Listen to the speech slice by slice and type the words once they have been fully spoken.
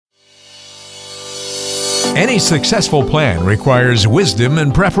Any successful plan requires wisdom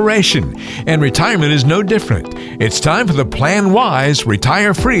and preparation, and retirement is no different. It's time for the Plan Wise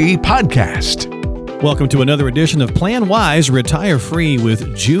Retire Free podcast. Welcome to another edition of Plan Wise Retire Free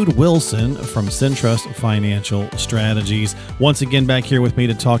with Jude Wilson from Centrust Financial Strategies. Once again, back here with me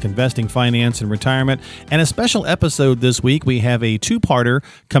to talk investing, finance, and retirement. And a special episode this week. We have a two-part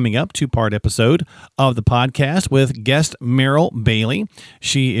episode of the podcast with guest Merrell Bailey.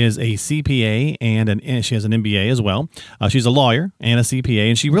 She is a CPA and she has an MBA as well. She's a lawyer and a CPA,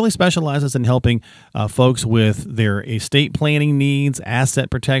 and she really specializes in helping folks with their estate planning needs, asset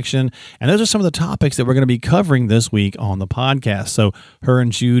protection, and those are some of the topics that we're going to be covering this week on the podcast. So her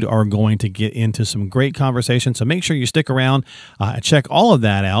and Jude are going to get into some great conversation. So make sure you stick around, check all of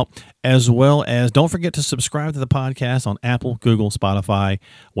that out, as well as don't forget to subscribe to the podcast on Apple, Google, Spotify,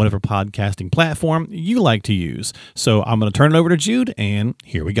 whatever podcasting platform you like to use. So I'm going to turn it over to Jude, and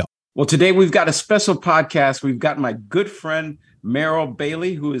here we go. Well, today we've got a special podcast. We've got my good friend, Merrell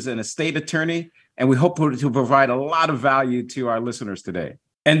Bailey, who is an estate attorney, and we hope to provide a lot of value to our listeners today.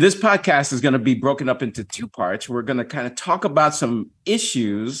 And this podcast is going to be broken up into two parts. We're going to kind of talk about some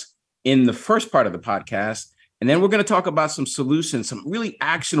issues in the first part of the podcast, and then we're going to talk about some solutions, some really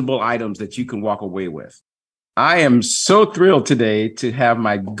actionable items that you can walk away with. I am so thrilled today to have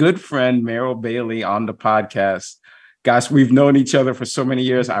my good friend, Merrell Bailey, on the podcast. Gosh, we've known each other for so many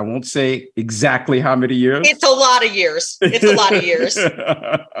years. I won't say exactly how many years. It's a lot of years.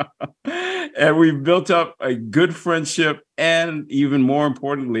 And we've built up a good friendship and, even more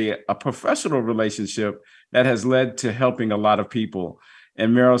importantly, a professional relationship that has led to helping a lot of people.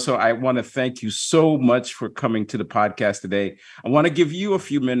 And Merrell, so I want to thank you so much for coming to the podcast today. I want to give you a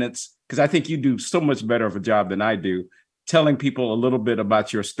few minutes because I think you do so much better of a job than I do, telling people a little bit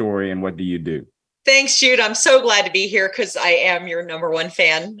about your story and what do you do. Thanks, Jude. I'm so glad to be here because I am your number one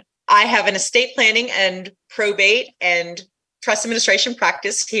fan. I have an estate planning and probate and trust administration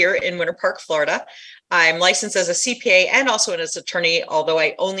practice here in Winter Park, Florida. I'm licensed as a CPA and also as an attorney, although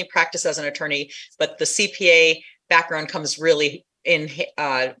I only practice as an attorney, but the CPA background comes really in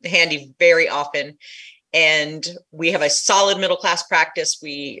handy very often. And we have a solid middle-class practice.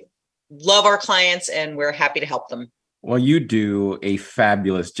 We love our clients and we're happy to help them. Well, you do a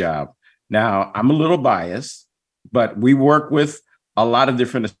fabulous job. Now, I'm a little biased, but we work with a lot of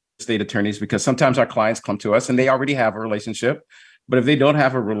different estate attorneys because sometimes our clients come to us and they already have a relationship. But if they don't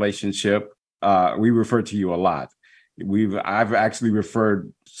have a relationship, we refer to you a lot. I've actually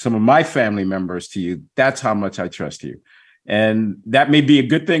referred some of my family members to you. That's how much I trust you. And that may be a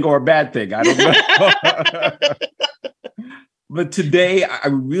good thing or a bad thing. I don't know. But today, I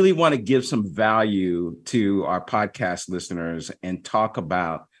really want to give some value to our podcast listeners and talk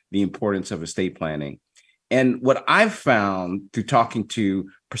about the importance of estate planning. And what I've found through talking to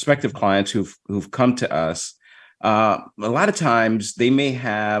prospective clients who've come to us, a lot of times they may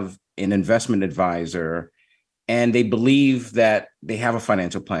have an investment advisor and they believe that they have a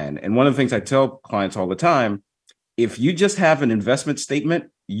financial plan. And one of the things I tell clients all the time, if you just have an investment statement,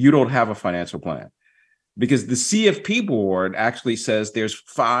 you don't have a financial plan. Because the CFP board actually says there's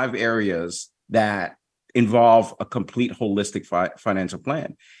 5 areas that involve a complete holistic financial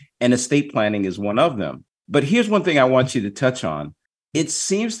plan. And estate planning is one of them. But here's one thing I want you to touch on. It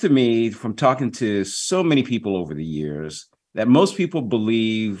seems to me from talking to so many people over the years that most people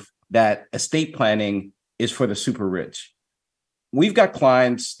believe that estate planning is for the super rich. We've got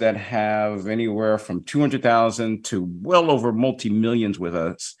clients that have anywhere from 200,000 to well over multi-millions with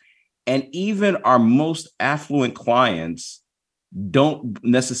us. And even our most affluent clients don't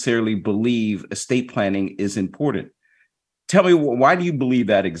necessarily believe estate planning is important. Tell me, why do you believe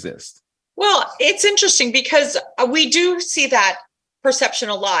that exists? Well, it's interesting because we do see that perception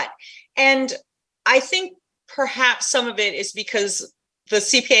a lot. And I think perhaps some of it is because the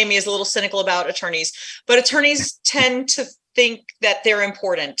CPA me is a little cynical about attorneys, but attorneys tend to think that they're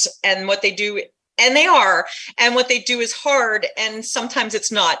important and what they do, and they are, and what they do is hard, and sometimes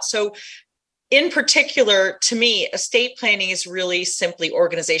it's not. So in particular, to me, estate planning is really simply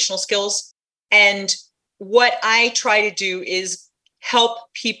organizational skills. And what I try to do is help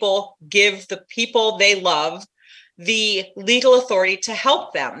people give the people they love the legal authority to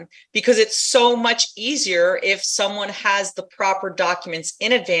help them, because it's so much easier if someone has the proper documents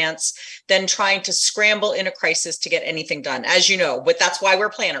in advance than trying to scramble in a crisis to get anything done, as you know, but that's why we're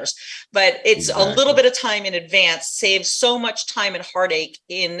planners. But it's exactly. A little bit of time in advance saves so much time and heartache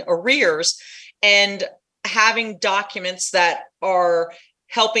in arrears, and having documents that are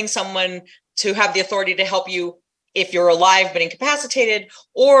helping someone to have the authority to help you if you're alive but incapacitated,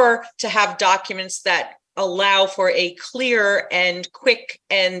 or to have documents that allow for a clear and quick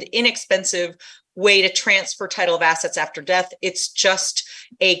and inexpensive way to transfer title of assets after death. It's just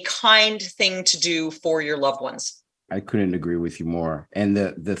a kind thing to do for your loved ones. I couldn't agree with you more. And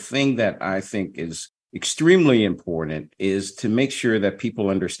the thing that I think is extremely important is to make sure that people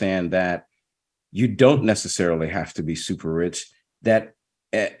understand that you don't necessarily have to be super rich. That,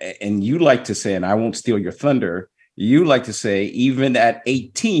 and you like to say, and I won't steal your thunder, you like to say, even at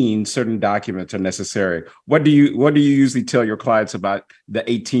 18, certain documents are necessary. What do you usually tell your clients about the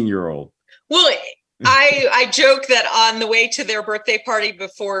 18-year-old? Well, I joke that on the way to their birthday party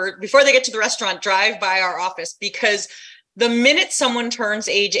before they get to the restaurant, drive by our office, because the minute someone turns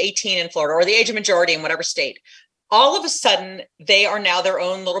age 18 in Florida, or the age of majority in whatever state, all of a sudden they are now their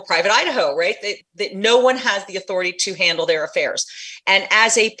own little private Idaho, right? That no one has the authority to handle their affairs. And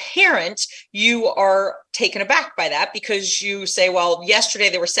as a parent, you are taken aback by that, because you say, well, yesterday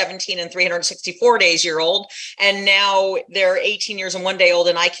they were 17 and 364 days year old, and now they're 18 years and 1 day old,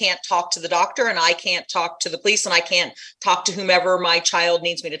 and I can't talk to the doctor, and I can't talk to the police, and I can't talk to whomever my child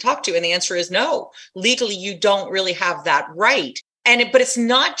needs me to talk to. And the answer is no. Legally, you don't really have that right. But it's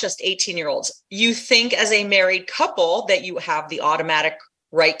not just 18-year-olds. You think as a married couple that you have the automatic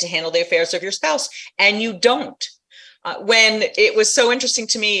right to handle the affairs of your spouse, and you don't. When it was so interesting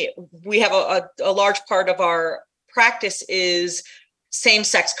to me, we have a large part of our practice is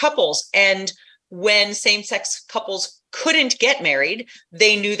same-sex couples. And when same-sex couples couldn't get married,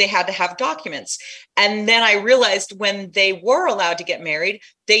 they knew they had to have documents. And then I realized when they were allowed to get married,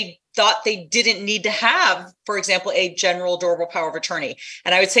 they thought they didn't need to have, for example, a general durable power of attorney.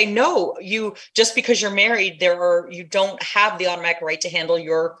 And I would say, no, just because you're married, you don't have the automatic right to handle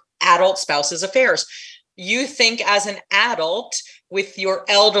your adult spouse's affairs. You think as an adult with your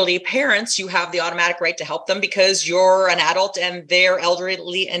elderly parents, you have the automatic right to help them because you're an adult and they're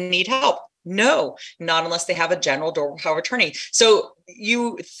elderly and need help. No, not unless they have a general durable power of attorney. So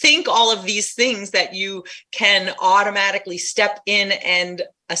you think all of these things that you can automatically step in and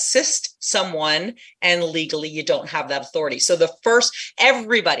assist someone, and legally you don't have that authority. So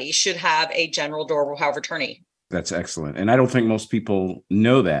everybody should have a general durable power of attorney. That's excellent. And I don't think most people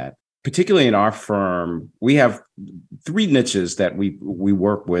know that. Particularly in our firm, we have three niches that we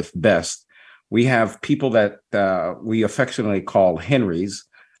work with best. We have people that we affectionately call Henrys,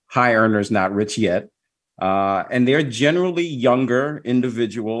 high earners, not rich yet. And they're generally younger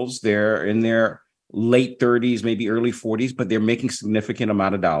individuals. They're in their late 30s, maybe early 40s, but they're making significant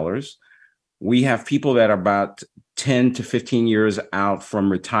amount of dollars. We have people that are about 10 to 15 years out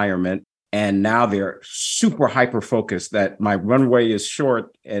from retirement. And now they're super hyper focused that my runway is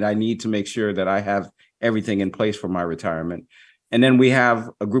short and I need to make sure that I have everything in place for my retirement. And then we have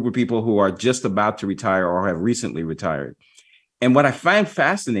a group of people who are just about to retire or have recently retired. And what I find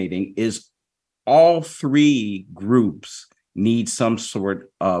fascinating is all three groups need some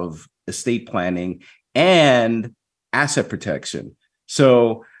sort of estate planning and asset protection.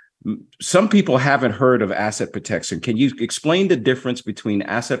 So some people haven't heard of asset protection. Can you explain the difference between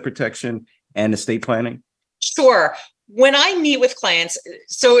asset protection and estate planning? Sure. When I meet with clients,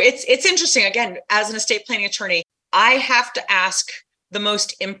 so it's interesting. Again, as an estate planning attorney, I have to ask the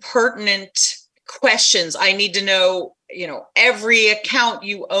most impertinent questions. I need to know, every account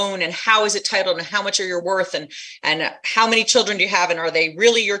you own and how is it titled and how much are you worth and how many children do you have and are they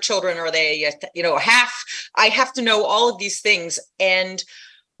really your children? Are they, half? I have to know all of these things. And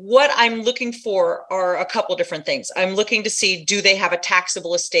what I'm looking for are a couple different things. I'm looking to see, do they have a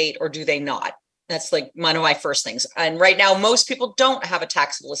taxable estate or do they not? That's like one of my first things. And right now, most people don't have a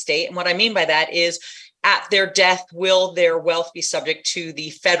taxable estate. And what I mean by that is at their death, will their wealth be subject to the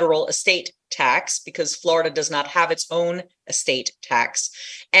federal estate tax? Because Florida does not have its own estate tax.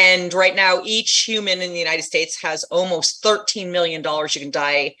 And right now, each human in the United States has almost $13 million you can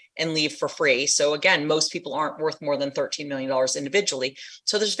die and leave for free. So again, most people aren't worth more than $13 million individually.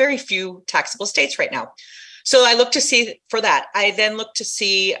 So there's very few taxable estates right now. So I look to see for that. I then look to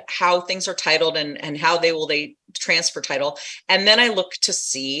see how things are titled and how they transfer title. And then I look to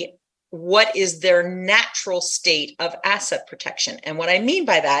see what is their natural state of asset protection. And what I mean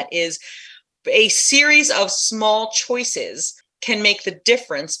by that is a series of small choices can make the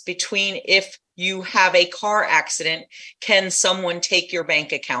difference between if you have a car accident, can someone take your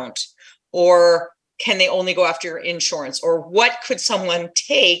bank account, or can they only go after your insurance, or what could someone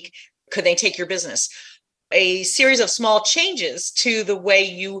take? Could they take your business? A series of small changes to the way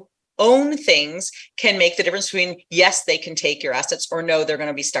you own things can make the difference between, yes, they can take your assets, or no, they're going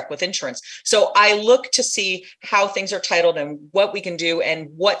to be stuck with insurance. So I look to see how things are titled and what we can do and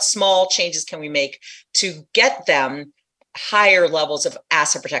what small changes can we make to get them higher levels of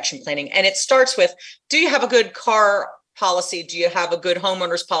asset protection planning. And it starts with, do you have a good car policy? Do you have a good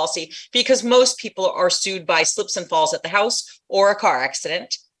homeowner's policy? Because most people are sued by slips and falls at the house or a car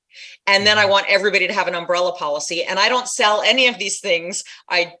accident. And then I want everybody to have an umbrella policy. And I don't sell any of these things.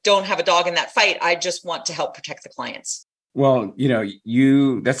 I don't have a dog in that fight. I just want to help protect the clients. Well,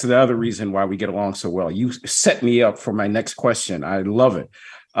 that's the other reason why we get along so well. You set me up for my next question. I love it.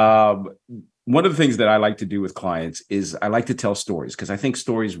 One of the things that I like to do with clients is I like to tell stories because I think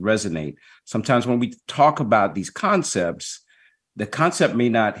stories resonate. Sometimes when we talk about these concepts, the concept may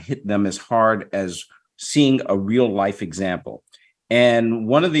not hit them as hard as seeing a real life example. And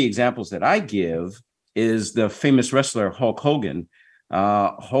one of the examples that I give is the famous wrestler Hulk Hogan.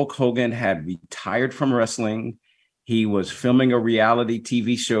 Hulk Hogan had retired from wrestling. He was filming a reality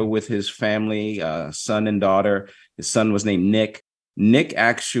TV show with his family, son and daughter. His son was named Nick. Nick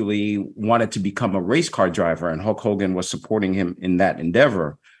actually wanted to become a race car driver, and Hulk Hogan was supporting him in that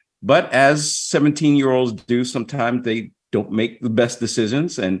endeavor. But as 17-year-olds do, sometimes they don't make the best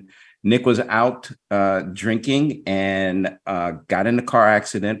decisions. And Nick was out drinking and got in a car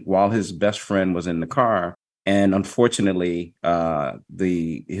accident while his best friend was in the car. And unfortunately,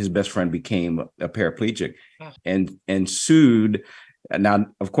 his best friend became a paraplegic and sued. Now,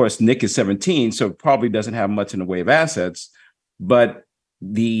 of course, Nick is 17, so probably doesn't have much in the way of assets. But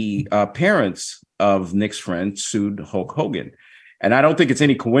the parents of Nick's friend sued Hulk Hogan. And I don't think it's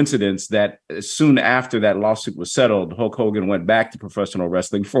any coincidence that soon after that lawsuit was settled, Hulk Hogan went back to professional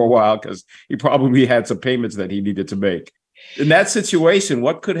wrestling for a while because he probably had some payments that he needed to make. In that situation,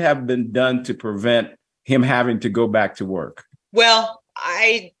 what could have been done to prevent him having to go back to work? Well,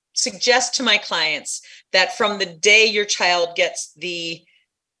 I suggest to my clients that from the day your child gets the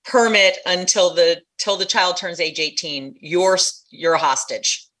permit until the child turns age 18, you're a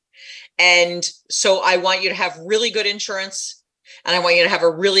hostage. And so I want you to have really good insurance, and I want you to have a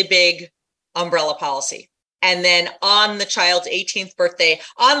really big umbrella policy. And then on the child's 18th birthday,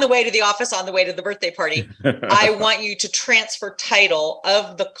 on the way to the office, on the way to the birthday party, I want you to transfer title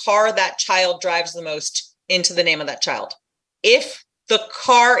of the car that child drives the most into the name of that child. If the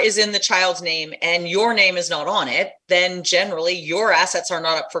car is in the child's name and your name is not on it, then generally your assets are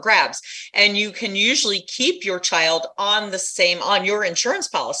not up for grabs. And you can usually keep your child on your insurance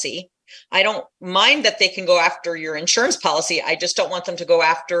policy. I don't mind that they can go after your insurance policy. I just don't want them to go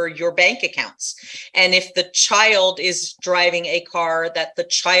after your bank accounts. And if the child is driving a car that the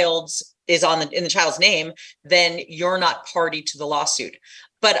child's is in the child's name, then you're not party to the lawsuit.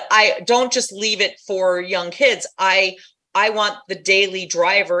 But I don't just leave it for young kids. I want the daily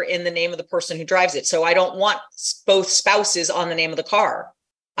driver in the name of the person who drives it. So I don't want both spouses on the name of the car.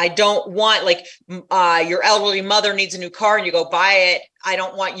 I don't want your elderly mother needs a new car and you go buy it. I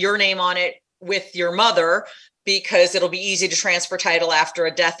don't want your name on it with your mother because it'll be easy to transfer title after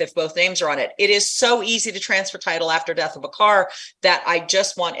a death if both names are on it. It is so easy to transfer title after death of a car that I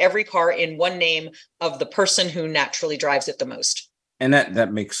just want every car in one name of the person who naturally drives it the most. And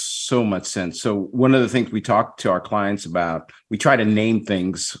that makes so much sense. So one of the things we talk to our clients about, we try to name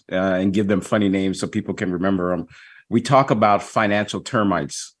things and give them funny names so people can remember them. We talk about financial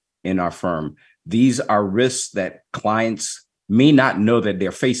termites in our firm. These are risks that clients may not know that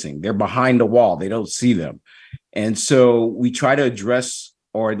they're facing. They're behind the wall. They don't see them. And so we try to address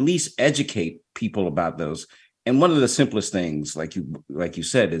or at least educate people about those. And one of the simplest things, like you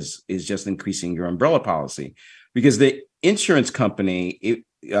said, is just increasing your umbrella policy, because the insurance company,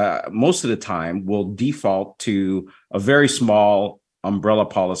 most of the time, will default to a very small umbrella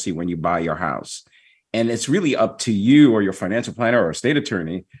policy when you buy your house. And it's really up to you or your financial planner or estate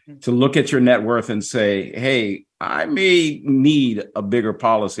attorney to look at your net worth and say, hey, I may need a bigger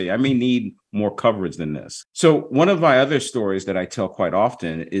policy. I may need more coverage than this. So one of my other stories that I tell quite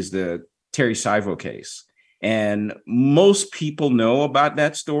often is the Terry Schiavo case. And most people know about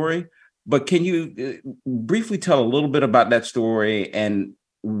that story. But can you briefly tell a little bit about that story and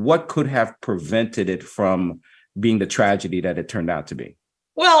what could have prevented it from being the tragedy that it turned out to be?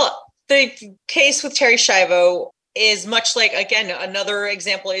 Well, the case with Terry Schiavo is much like, again, another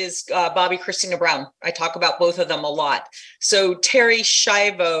example is Bobby Christina Brown. I talk about both of them a lot. So Terry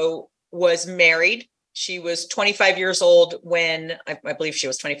Schiavo was married. She was 25 years old when, I believe she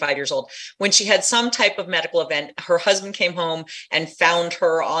was 25 years old, when she had some type of medical event. Her husband came home and found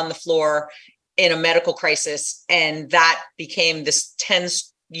her on the floor in a medical crisis. And that became this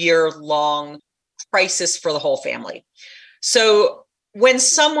 10-year-long crisis for the whole family. So when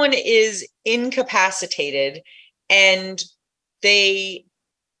someone is incapacitated and they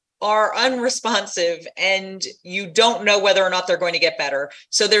are unresponsive and you don't know whether or not they're going to get better.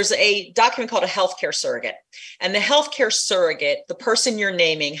 So there's a document called a healthcare surrogate. And the healthcare surrogate, the person you're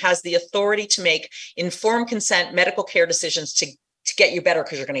naming, has the authority to make informed consent medical care decisions to get you better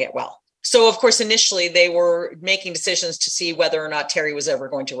because you're going to get well. So, of course, initially they were making decisions to see whether or not Terry was ever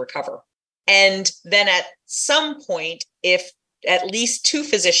going to recover. And then at some point, if at least two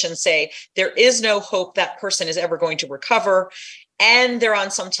physicians say there is no hope that person is ever going to recover, and they're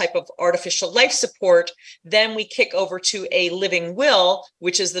on some type of artificial life support, then we kick over to a living will,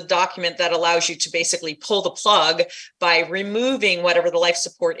 which is the document that allows you to basically pull the plug by removing whatever the life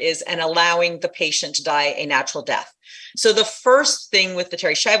support is and allowing the patient to die a natural death. So the first thing with the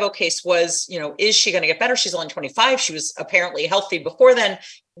Terri Schiavo case was, is she going to get better? She's only 25. She was apparently healthy before then.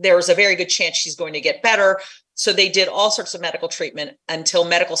 There was a very good chance she's going to get better. So they did all sorts of medical treatment until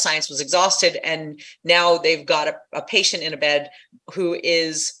medical science was exhausted. And now they've got a patient in a bed who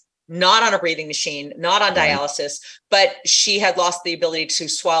is not on a breathing machine, not on dialysis, but she had lost the ability to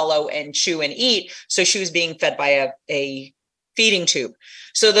swallow and chew and eat. So she was being fed by a feeding tube.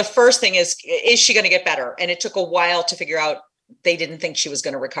 So the first thing is she going to get better? And it took a while to figure out. They didn't think she was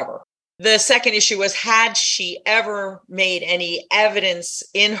going to recover. The second issue was, had she ever made any evidence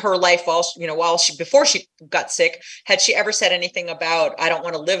in her life before she got sick, had she ever said anything about, I don't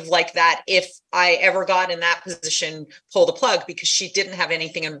want to live like that. If I ever got in that position, pull the plug, because she didn't have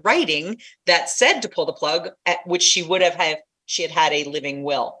anything in writing that said to pull the plug, at which she would have had, she had a living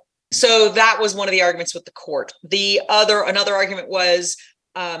will. So that was one of the arguments with the court. Another argument was,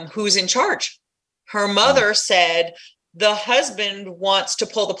 who's in charge? Her mother said, the husband wants to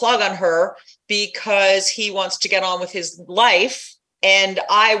pull the plug on her because he wants to get on with his life, and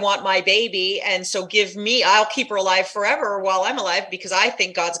I want my baby. And so I'll keep her alive forever while I'm alive, because I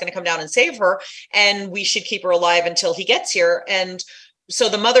think God's going to come down and save her, and we should keep her alive until he gets here. And so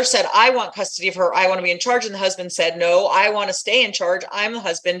the mother said, I want custody of her. I want to be in charge. And the husband said, no, I want to stay in charge. I'm the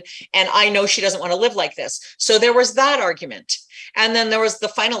husband, and I know she doesn't want to live like this. So there was that argument. And then there was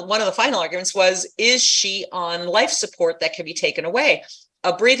one of the final arguments was, is she on life support that can be taken away?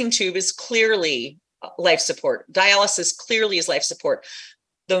 A breathing tube is clearly life support. Dialysis clearly is life support.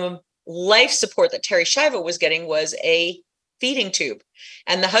 The life support that Terri Schiavo was getting was a feeding tube.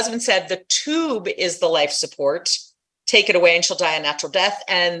 And the husband said, the tube is the life support. Take it away and she'll die a natural death.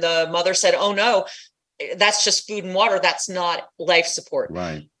 And the mother said, oh no, that's just food and water. That's not life support.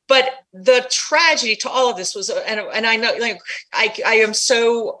 Right. But the tragedy to all of this was, and I know, I am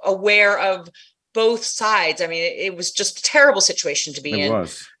so aware of both sides. I mean, it was just a terrible situation to be in. It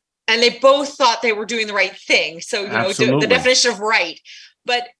was. And they both thought they were doing the right thing. So, the definition of right.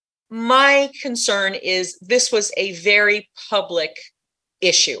 But my concern is this was a very public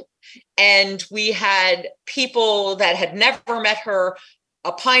issue. And we had people that had never met her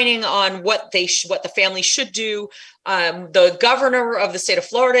opining on what the family should do. The governor of the state of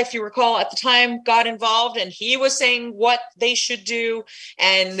Florida, if you recall, at the time got involved, and he was saying what they should do.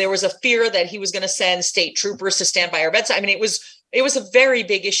 And there was a fear that he was going to send state troopers to stand by her bedside. I mean, it was a very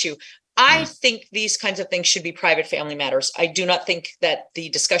big issue. I think these kinds of things should be private family matters. I do not think that the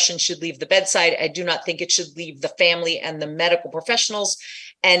discussion should leave the bedside. I do not think it should leave the family and the medical professionals.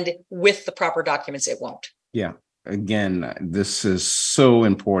 And with the proper documents, it won't. Yeah. Again, this is so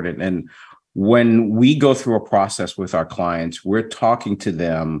important. And when we go through a process with our clients, we're talking to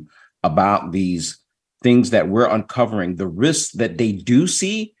them about these things that we're uncovering, the risks that they do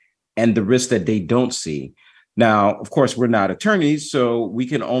see and the risks that they don't see. Now, of course, we're not attorneys, so we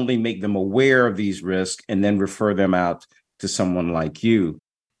can only make them aware of these risks and then refer them out to someone like you.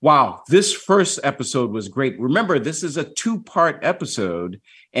 Wow, this first episode was great. Remember, this is a 2-part episode.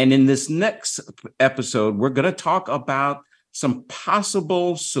 And in this next episode, we're going to talk about some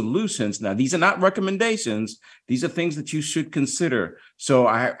possible solutions. Now, these are not recommendations. These are things that you should consider. So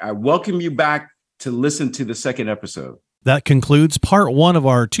I welcome you back to listen to the second episode. That concludes part 1 of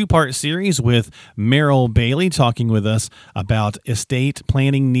our 2-part series with Merrell Bailey, talking with us about estate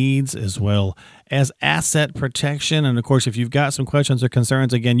planning needs as well as asset protection. And of course, if you've got some questions or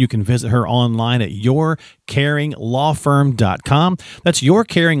concerns, again, you can visit her online at yourcaringlawfirm.com. That's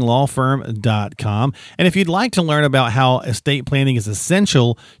yourcaringlawfirm.com. And if you'd like to learn about how estate planning is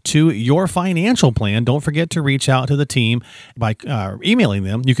essential to your financial plan, don't forget to reach out to the team by emailing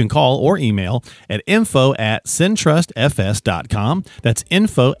them. You can call or email at info@centrustfs.com. That's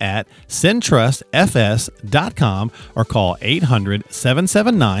info@centrustfs.com, or call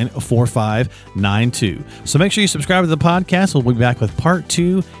 800-779-4592. So make sure you subscribe to the podcast. We'll be back with part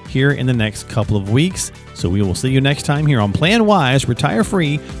 2 here in the next couple of weeks. So we will see you next time here on Plan Wise, Retire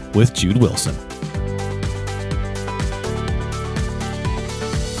Free with Jude Wilson.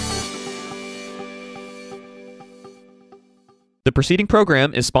 The preceding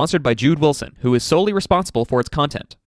program is sponsored by Jude Wilson, who is solely responsible for its content.